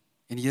nie,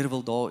 en die Here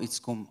wil daar iets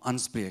kom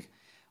aanspreek.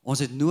 Ons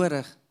het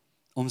nodig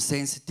om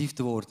sensitief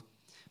te word.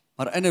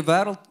 Maar in 'n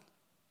wêreld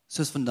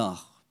soos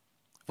vandag,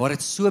 waar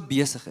dit so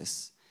besig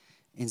is,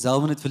 en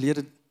selfs in het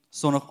verlede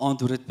Sondag aand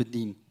hoe dit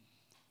bedien,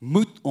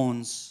 moet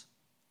ons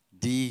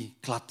die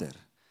klatter.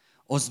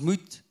 Ons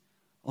moet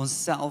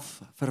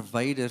onsself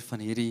verwyder van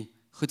hierdie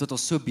goed wat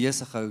ons so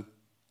besig hou,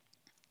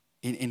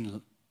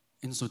 en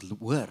ons moet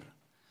hoor.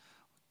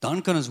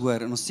 Dan kan ons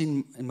hoor, en ons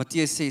sien in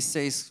Matteus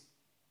 6:6,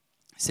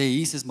 sê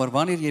Jesus, maar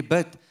wanneer jy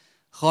bid,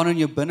 gaan in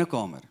jou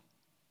binnekamer.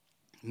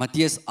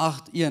 Matteus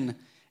 8:1,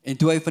 en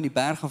toe hy van die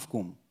berg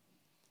afkom,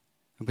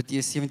 in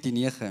Matteus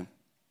 17:9,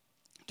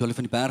 toe hulle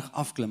van die berg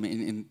afklim,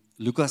 en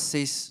Lukas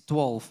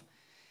 6:12,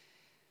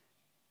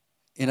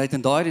 en hy het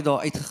in daai dae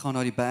uitgegaan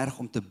na die berg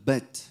om te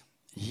bid.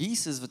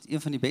 Jesus, wat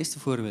een van die beste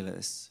voorbeelde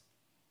is,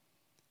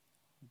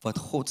 wat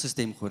God se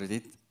stem gehoor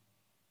het,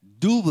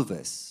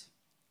 doelbewus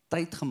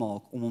tyd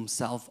gemaak om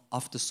homself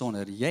af te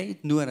sonder. Jy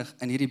het nodig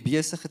in hierdie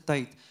besige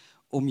tyd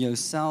om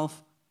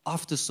jouself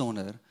af te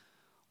sonder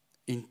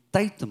en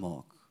tyd te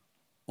maak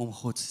om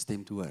God se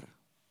stem te hoor.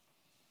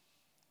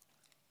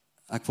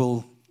 Ek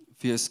wil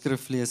vir jou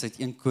skrif lees uit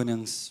 1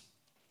 Konings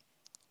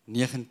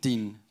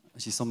 19,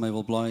 as jy saam met my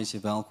wil blaai, is jy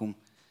welkom.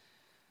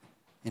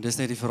 En dis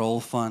net die verhaal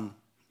van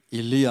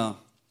Elia,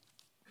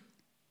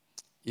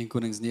 1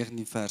 Konings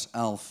 19 vers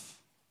 11.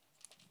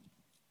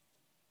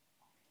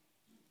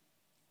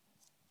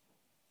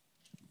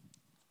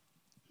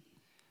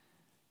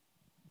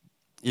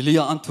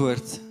 Elia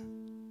antwoord,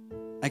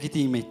 ek het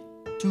U met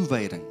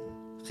toewyding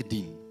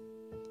gedien,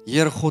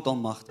 Heer God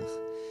Almagtig,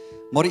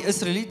 maar die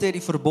Israeliete het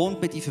die verbond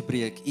met U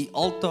verbreek, U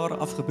altaar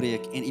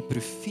afgebreek en U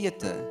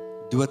profete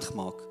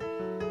doodgemaak.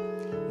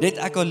 Net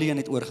ek alleen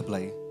het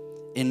oorgebly,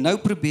 en nou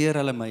probeer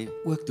hulle my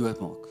ook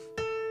doodmaak.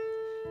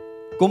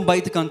 Kom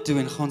buitekant toe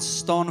en gaan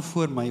staan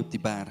voor my op die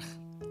berg,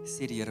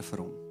 sê die Here vir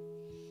hom.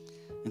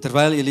 En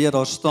terwyl Elia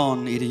daar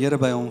staan, het die Here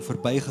by hom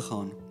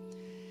verbygegaan,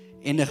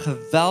 en 'n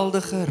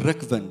geweldige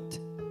rukwind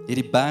het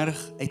die berg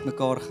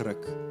uitmekaar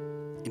geruk,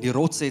 en die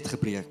rotse het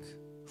gebreek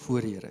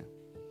voor die Here.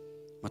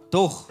 Maar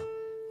tog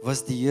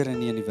was die Here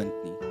nie in die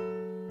wind nie.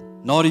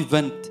 Na die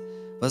wind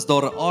was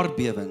daar 'n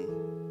aardbewing,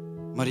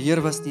 maar die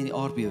Here was nie in die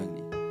aardbewing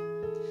nie.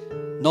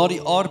 Na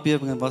die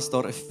aardbewing was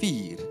daar 'n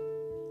vuur,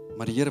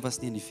 maar die Here was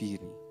nie in die vuur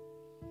nie.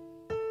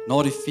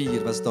 Na die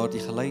vuur was daar die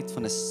geluid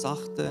van 'n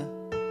sagte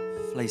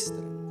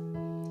fluistering.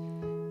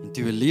 En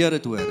toe Elia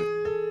dit hoor,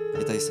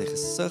 het hy sy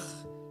gesig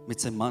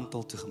met sy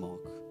mantel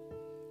toegemaak.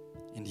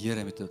 En die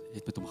Here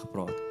het met hom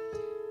gepraat.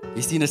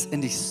 Jy sien, is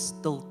in die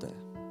stilte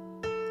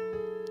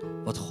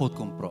wat God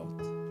kom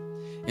praat.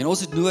 En ons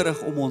het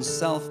nodig om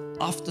onsself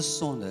af te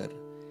sonder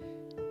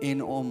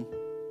en om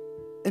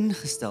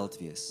ingestel te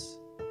wees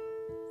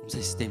om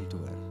sy stem te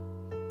hoor.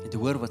 En te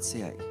hoor wat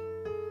sê hy.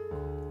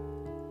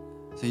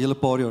 So 'n hele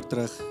paar jaar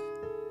terug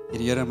het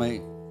die Here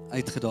my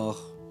uitgedaag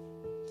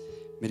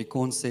met die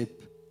konsep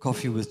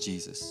Coffee with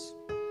Jesus.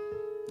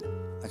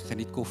 Ek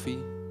geniet koffie,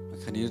 ek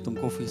geniet dit om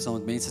koffie saam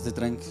met mense te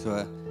drink, so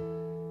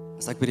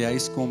as ek by die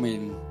huis kom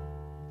en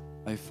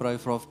my vrou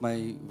vra vir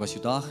my, was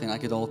jou dag, en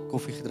ek het al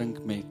koffie gedrink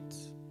met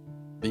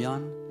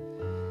Bian,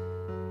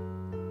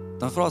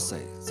 dan vra sy,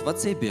 wat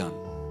sê Bian?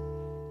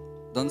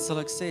 Dan sal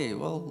ek sê,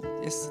 wel,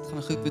 yes, het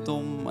gaan goed met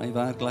hom, hy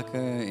werk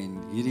lekker, en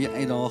hierdie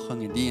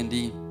uitdaging, en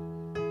die.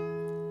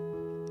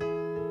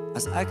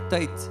 As ek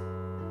tyd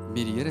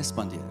met die Here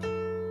spandeer,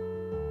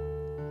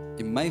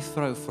 en my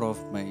vrou vra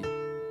vir my,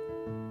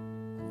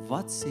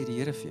 wat sê die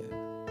Here vir jou?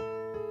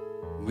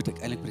 Moet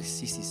ek eintlik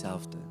presies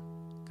dieselfde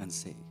kan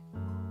sê.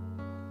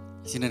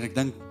 Jy sien, en ek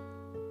dink,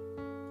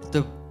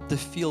 te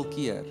veel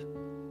keer,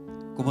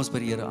 kom ons by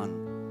die Here aan,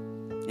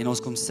 en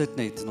ons kom sit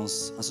net, en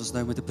as ons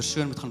nou met 'n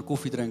persoon moet gaan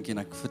koffie drink, en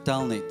ek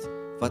vertel net,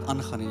 wat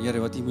aangaan, en Here,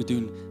 wat jy moet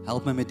doen,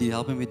 help my met die,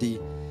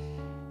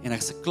 en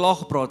ek se klaar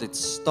gepraat het,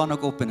 staan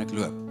ek op en ek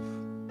loop.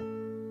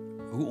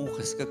 Hoe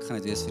ongeskik gaan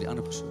dit wees vir die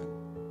ander persoon?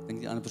 Ek dink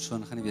die ander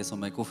persoon gaan nie wees om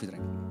my koffie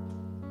drink nie.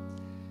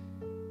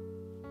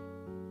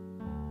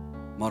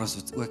 Maar as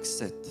ons ook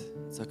sit,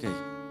 is okay,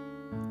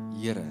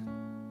 Here,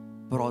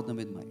 praat nou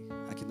met my.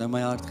 Ek het nou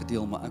my hart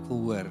gedeel, maar ek wil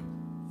hoor,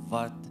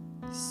 wat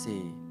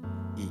sê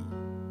U?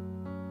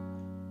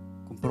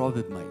 Kom praat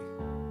met my.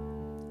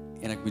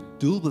 En ek moet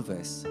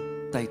doelbewus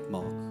tyd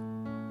maak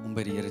om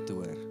by die Here te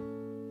hoor.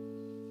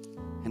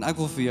 En ek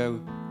wil vir jou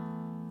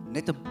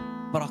net 'n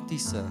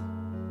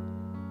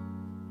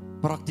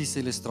praktiese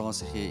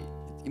illustrasie gee.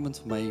 Het iemand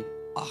vir my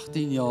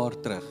 18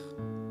 jaar terug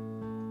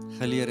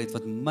geleer het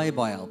wat my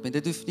baie help. En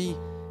dit hoef nie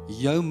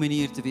jou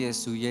manier te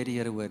wees hoe jy die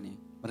Here hoor nie,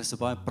 maar dit is 'n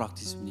baie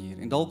praktiese manier.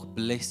 En dalk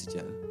bless dit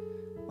jou.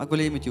 Maar ek wil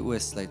hê met jou oë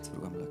sluit vir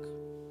 'n oomblik.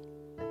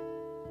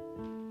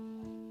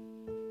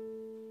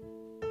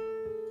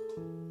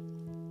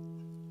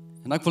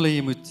 En ek wil hê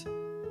jy moet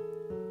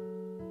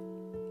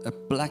 'n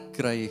plek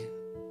kry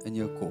in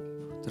jou kop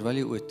terwyl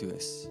jy oë toe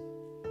is.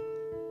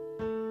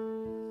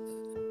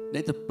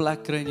 Net 'n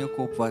plek kry in jou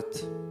kop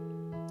wat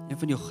een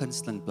van jou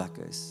gunsteling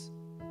plekke is.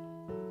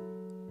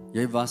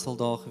 Jy was al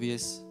daar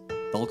gewees,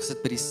 dalk is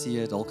dit by die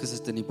see, dalk is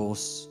dit in die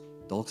bos,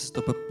 dalk is dit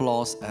op 'n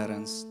plaas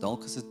ergens,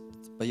 dalk is dit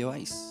by jou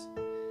huis.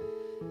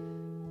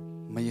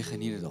 Maar jy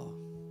geniet dit daar.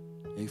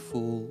 Jy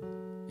voel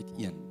met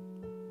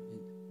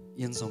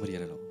eensaam met die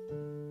Here daar.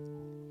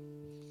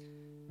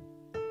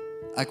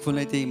 Ek wil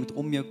net hê jy moet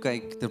om jou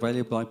kyk terwyl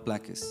jy op daai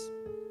plek is.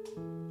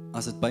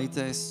 As dit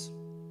buite is,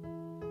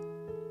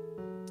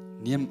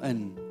 neem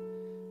in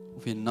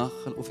of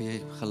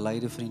jy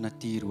geluide van die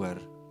natuur hoor.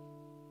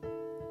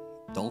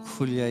 Dalk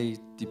voel jy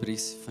die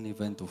bries van die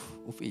wind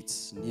of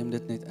iets. Neem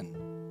dit net in.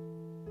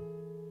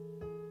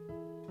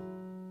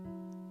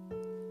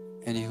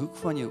 En in die hoek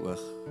van jou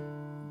oog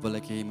wil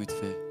ek hê jy moet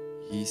vir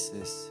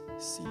Jesus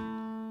sien.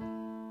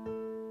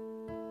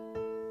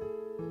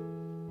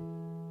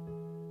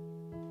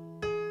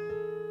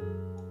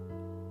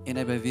 En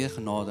hy beweeg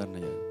nader na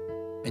jou,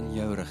 in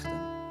jou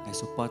rigting. Hy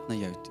is op pad na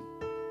jou toe.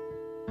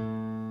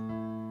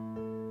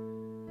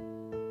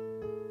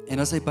 En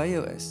as hy by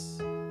jou is,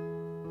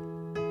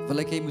 wil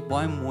ek hê jy moet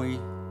baie mooi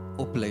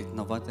oplet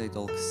na wat hy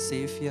dalk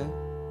sê vir jou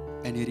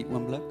in hierdie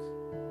oomblik,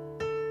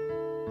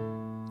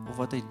 of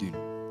wat hy doen.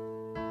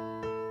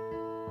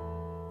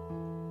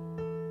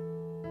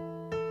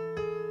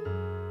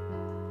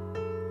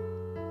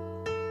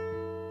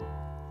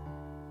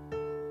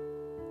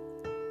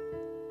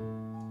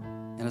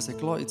 En as hy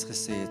klaar iets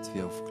gesê het vir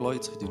jou, of klaar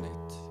iets gedoen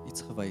het,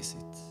 iets gewys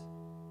het,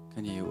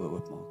 kan jy jou oë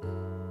oopmaak.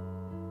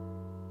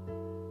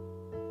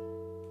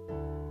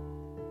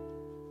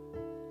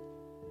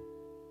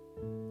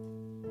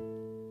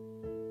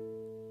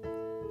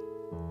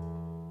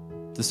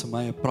 Dit is vir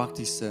my 'n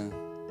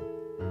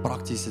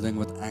praktiese ding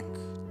wat ek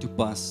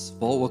toepas,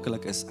 waar ook al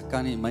ek is. Ek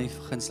kan nie, my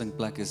gunsteling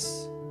plek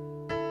is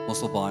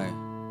Mossel Bay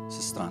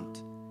se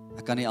strand.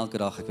 Ek kan nie elke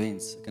dag, ek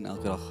wens, ek kan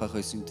elke dag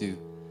gou soheen toe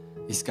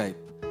escape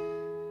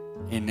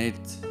en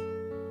net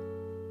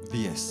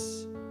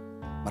wees,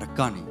 maar ek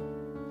kan nie.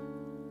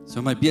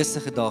 So my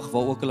besige dag,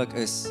 waar ook al ek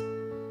is,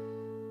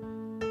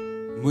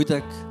 moet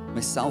ek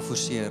myself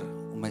forceer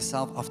om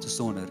myself af te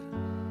sonder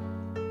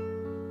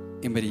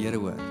en by die Here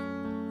hoor.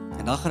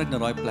 En dan gaan ek na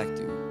daai plek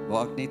toe,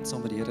 waar ek net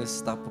saam met die Here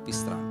stap op die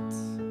strand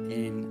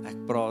en ek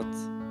praat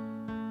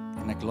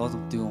en ek laat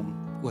hom toe om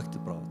ook te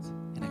praat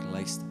en ek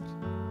luister.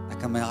 Ek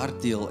kan my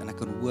hart deel en ek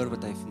kan hoor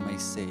wat hy vir my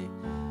sê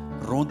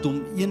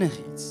rondom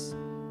enigiets,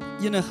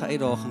 enige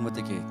uitdaging wat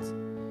ek het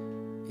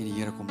en die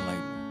Here kom lei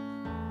my.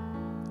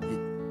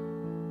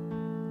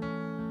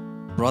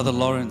 Brother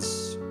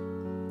Lawrence,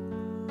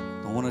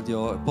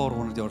 'n paar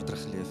honderd jaar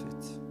terug geleef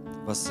het,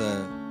 was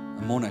 'n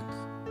monnik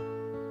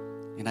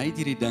en hy het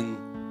hierdie ding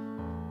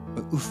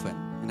beoefen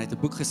en hy het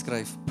 'n boek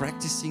geskryf,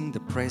 Practicing the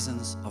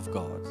Presence of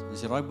God. En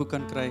as jy daai boek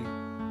kan kry,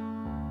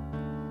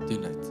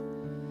 doen dit.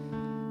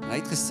 En hy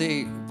het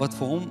gesê, wat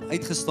vir hom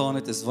uitgestaan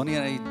het, is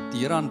wanneer hy die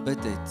Here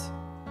aanbid het,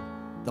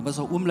 dan was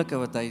daar oomblikke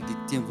wat hy die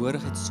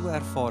teenwoordigheid so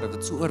ervaar het,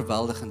 wat so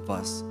oorweldigend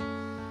was.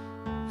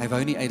 Hy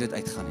wou nie uit dit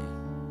uitgaan nie.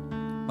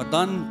 Maar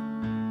dan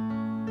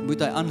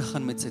moet hy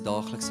aangaan met sy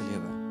daaglikse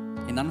lewe.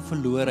 En dan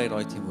verloor hy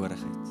daai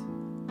teenwoordigheid,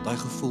 daai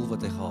gevoel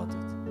wat hy gehad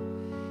het.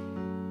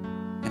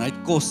 En hy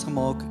het kos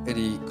gemaak in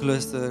die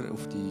klooster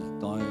of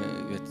daai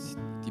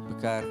tipe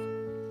kerk.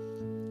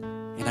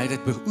 En hy het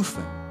dit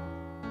beoefen.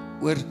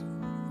 Oor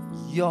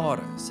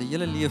jare, sy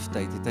hele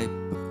leeftyd het hy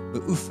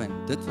beoefen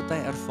dit wat hy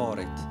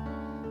ervaar het.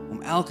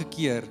 Om elke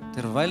keer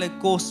terwyl hy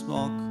kos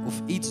maak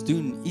of iets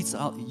doen, iets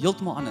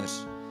heeltemal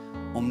anders,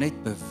 om net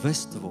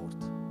bewus te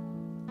word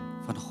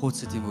van God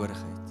se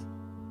teenwoordigheid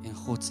en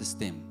God se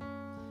stem.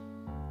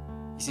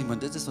 Jy sien,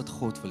 want dit is wat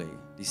God wil hê.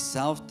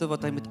 Dieselfde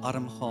wat hy met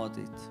arm gehad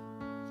het.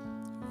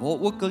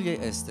 Waar ook al jy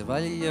is,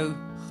 terwyl jy jou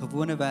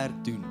gewone werk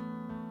doen,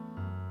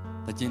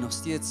 dat jy nog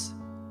steeds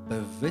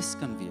bewus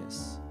kan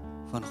wees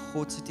van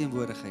God se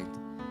teenwoordigheid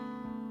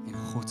en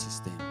God se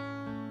stem.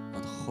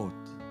 Want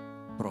God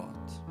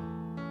praat.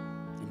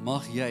 En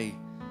mag jy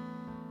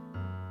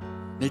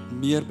net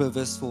meer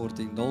bewus word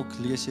en dalk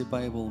lees jy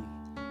Bybel,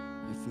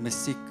 of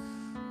musiek,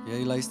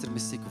 jy luister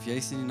musiek, of jy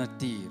is in die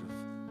natuur,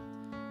 of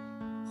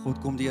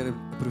God kom deur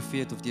 'n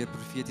profeet of deur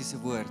profetiese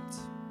woord.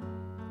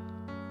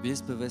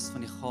 Wees bewus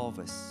van die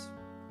gawes,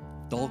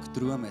 dalk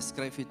drome,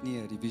 skryf dit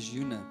neer, die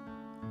visioene,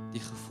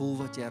 die gevoel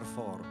wat jy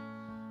ervaar,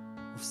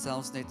 of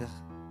selfs net 'n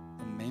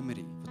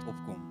memory wat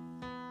opkom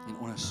en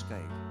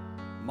onderskei.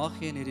 Mag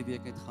jy in hierdie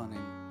week uitgaan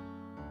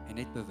en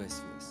net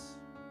bewus wees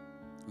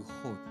hoe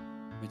God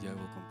met jou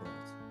wil kan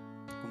praat.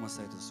 Kom ons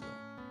sê dit so.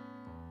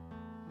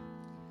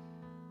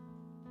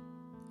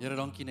 Here,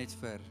 dankie net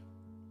vir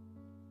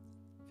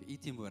u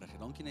teenwoordigheid.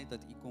 Dankie net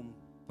dat u kom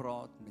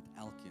praat met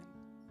elkeen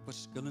op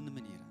verskillende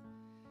maniere.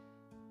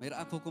 Maar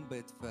ek wil kom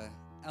bid vir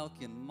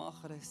elkeen, mag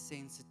hulle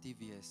sensitief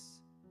wees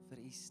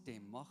vir u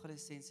stem, mag hulle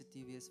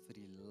sensitief wees vir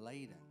die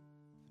leiding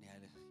van die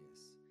Heilige